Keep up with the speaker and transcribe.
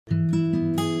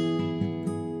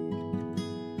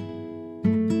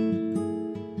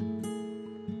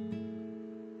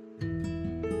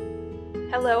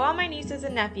Hello, all my nieces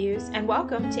and nephews, and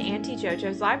welcome to Auntie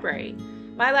JoJo's Library.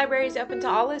 My library is open to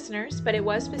all listeners, but it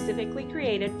was specifically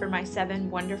created for my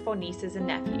 7 wonderful nieces and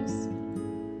nephews.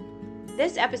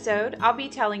 This episode, I'll be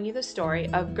telling you the story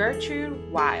of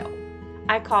Gertrude Weil.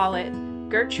 I call it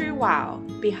Gertrude Weil,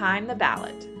 Behind the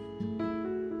Ballot.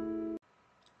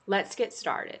 Let's get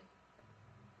started.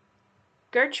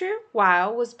 Gertrude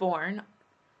Weil was born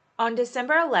on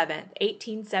December 11,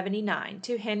 1879,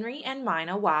 to Henry and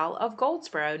Mina Weil of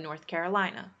Goldsboro, North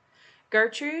Carolina.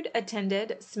 Gertrude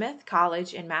attended Smith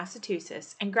College in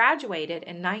Massachusetts and graduated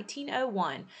in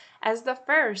 1901 as the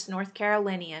first North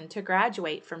Carolinian to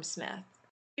graduate from Smith.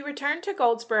 She returned to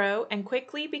Goldsboro and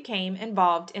quickly became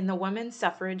involved in the women's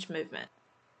suffrage movement.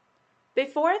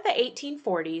 Before the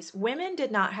 1840s, women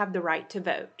did not have the right to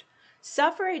vote.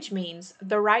 Suffrage means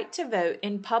the right to vote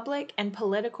in public and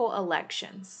political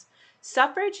elections.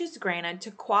 Suffrage is granted to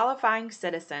qualifying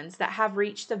citizens that have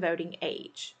reached the voting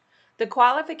age. The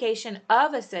qualification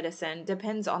of a citizen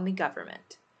depends on the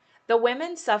government. The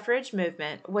women's suffrage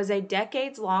movement was a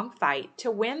decades-long fight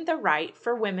to win the right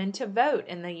for women to vote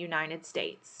in the United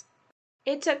States.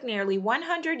 It took nearly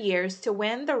 100 years to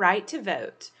win the right to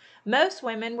vote. Most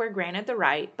women were granted the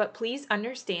right, but please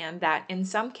understand that in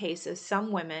some cases,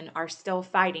 some women are still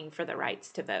fighting for the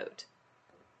rights to vote.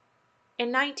 In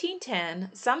 1910,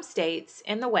 some states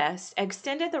in the West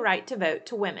extended the right to vote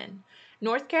to women.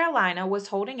 North Carolina was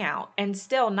holding out and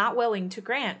still not willing to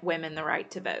grant women the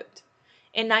right to vote.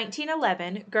 In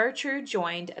 1911, Gertrude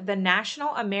joined the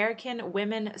National American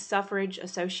Women Suffrage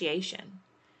Association.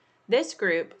 This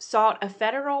group sought a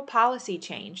federal policy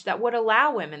change that would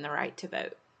allow women the right to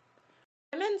vote.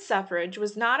 Women's suffrage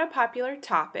was not a popular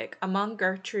topic among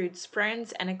Gertrude's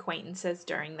friends and acquaintances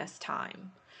during this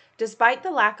time. Despite the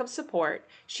lack of support,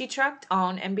 she trucked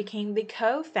on and became the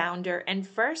co-founder and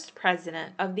first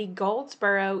president of the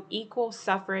Goldsboro Equal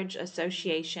Suffrage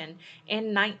Association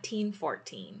in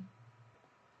 1914.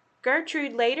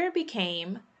 Gertrude later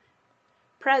became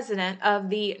president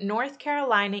of the North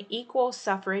Carolina Equal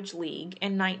Suffrage League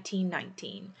in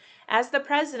 1919. As the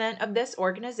president of this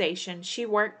organization, she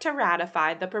worked to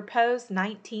ratify the proposed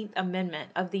 19th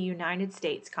Amendment of the United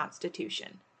States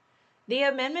Constitution. The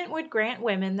amendment would grant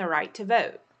women the right to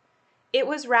vote. It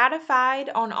was ratified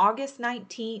on August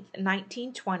 19,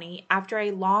 1920, after a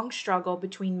long struggle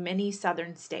between many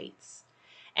southern states.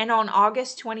 And on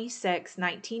August 26,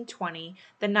 1920,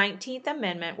 the 19th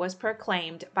Amendment was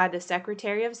proclaimed by the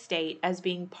Secretary of State as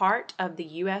being part of the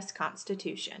U.S.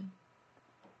 Constitution.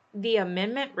 The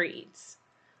amendment reads,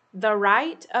 "The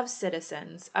right of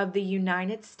citizens of the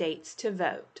United States to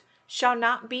vote shall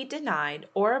not be denied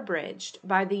or abridged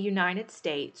by the United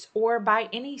States or by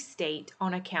any state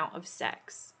on account of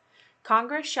sex.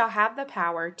 Congress shall have the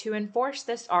power to enforce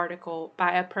this article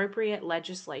by appropriate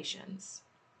legislations."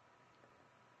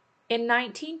 In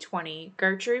 1920,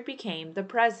 Gertrude became the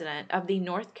president of the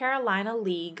North Carolina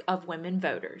League of Women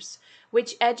Voters,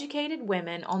 which educated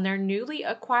women on their newly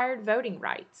acquired voting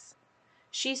rights.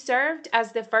 She served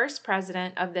as the first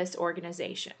president of this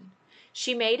organization.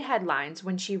 She made headlines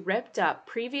when she ripped up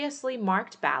previously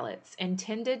marked ballots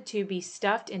intended to be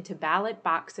stuffed into ballot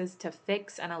boxes to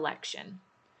fix an election.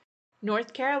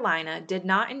 North Carolina did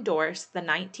not endorse the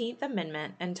 19th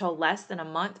Amendment until less than a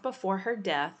month before her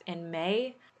death in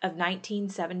May of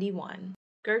 1971.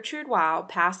 Gertrude Weil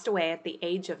passed away at the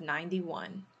age of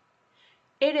 91.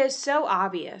 It is so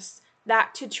obvious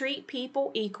that to treat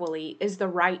people equally is the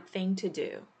right thing to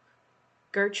do.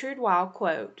 Gertrude Weil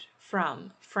quote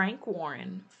from Frank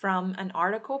Warren from an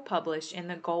article published in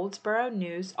the Goldsboro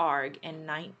News Arg in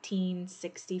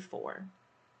 1964.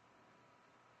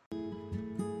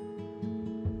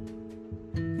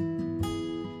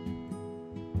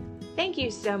 Thank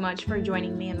you so much for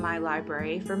joining me in my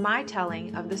library for my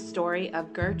telling of the story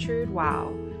of Gertrude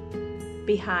Weil,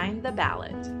 Behind the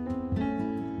Ballot.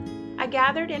 I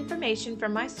gathered information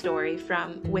from my story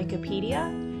from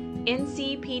Wikipedia,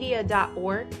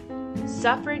 ncpedia.org,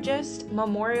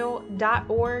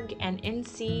 suffragistmemorial.org, and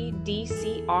ncdcr.gov.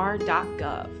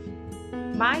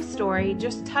 My story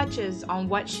just touches on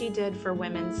what she did for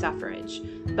women's suffrage,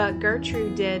 but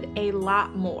Gertrude did a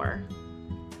lot more.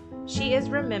 She is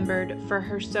remembered for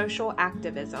her social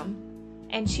activism,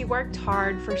 and she worked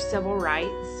hard for civil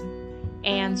rights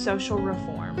and social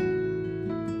reform.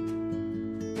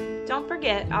 Don't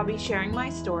forget, I'll be sharing my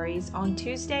stories on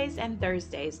Tuesdays and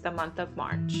Thursdays the month of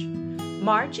March.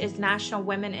 March is National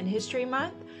Women in History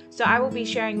Month, so I will be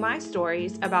sharing my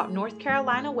stories about North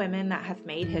Carolina women that have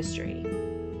made history.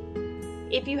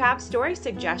 If you have story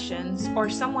suggestions or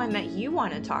someone that you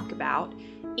want to talk about,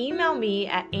 email me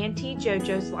at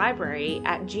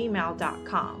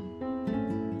auntiejojoslibrary@gmail.com.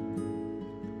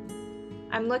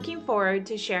 I'm looking forward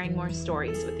to sharing more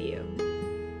stories with you.